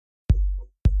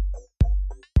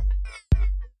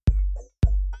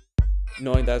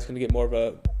knowing that I was going to get more of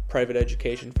a private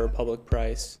education for a public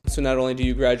price. So not only do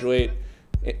you graduate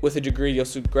with a degree, you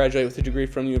also graduate with a degree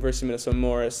from the University of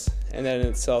Minnesota-Morris, and that in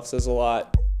itself says a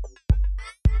lot.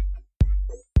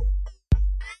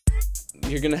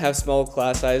 You're going to have small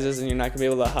class sizes and you're not going to be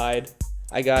able to hide.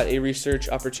 I got a research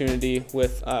opportunity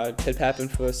with Ted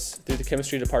Pappenfuss through the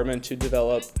chemistry department to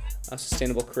develop a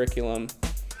sustainable curriculum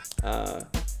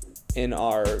in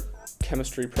our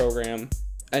chemistry program.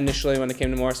 Initially, when I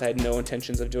came to Morris, I had no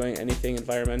intentions of doing anything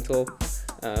environmental,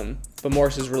 but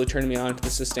Morris has really turned me on to the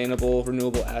sustainable,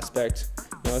 renewable aspect.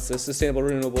 You know, it's a sustainable,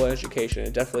 renewable education.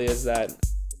 It definitely is that.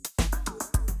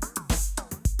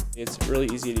 It's really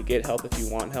easy to get help if you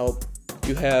want help.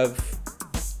 You have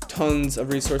tons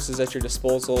of resources at your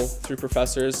disposal through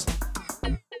professors.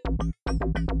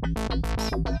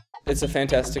 It's a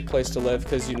fantastic place to live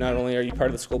because you not only are you part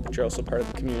of the school, but you're also part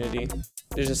of the community.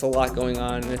 There's just a lot going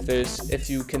on, and if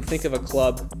you can think of a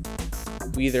club,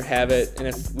 we either have it, and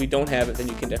if we don't have it, then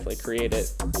you can definitely create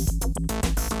it.